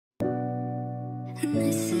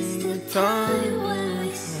This is the time when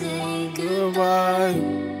we say goodbye.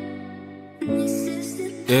 This is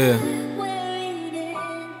the time waiting.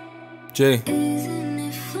 Jayy. Isn't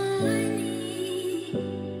it funny?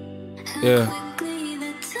 Yeah.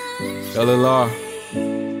 LLR.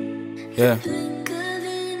 Yeah.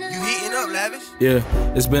 You heating up, Lavish? Yeah,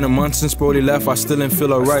 it's been a month since Brody left, I still ain't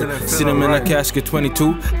feel alright. See them in that casket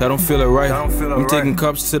 22, that don't feel it right. I'm taking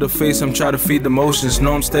cups to the face, I'm trying to feed the motions.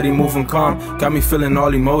 Know I'm steady moving calm, got me feeling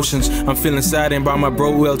all emotions. I'm feeling sad, ain't by my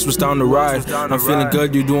bro who else was down the ride. I'm feeling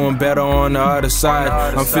good, you doing better on the other side.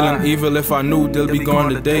 I'm feeling evil, if I knew they'll be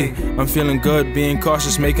gone today. I'm feeling good, being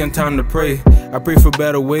cautious, making time to pray. I pray for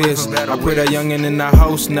better ways. I pray that youngin' in that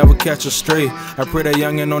house never catch a stray. I pray that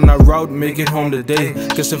youngin' on that route make it home today.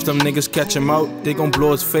 Cause if them niggas catch him out, they gon'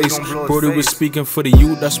 blow his face. Brody was speaking for the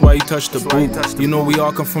youth, that's why he touched the boot. You know we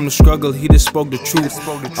all come from the struggle, he just spoke the truth.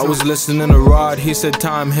 I was listening to Rod, he said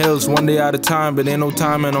time heals, one day at a time, but ain't no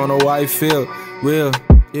timing on how I feel. Real,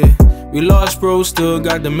 yeah. We lost bro, still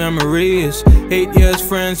got the memories. 8 years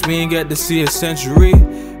friends, we ain't get to see a century.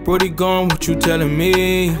 Brody gone, what you telling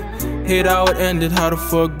me? Hate how it ended, how the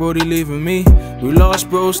fuck Brody leaving me? We lost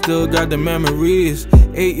bro, still got the memories.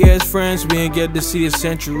 8 years friends, we ain't get to see a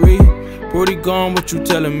century. Brody gone, what you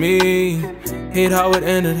telling me? Hate how it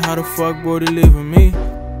ended, how the fuck Brody leaving me?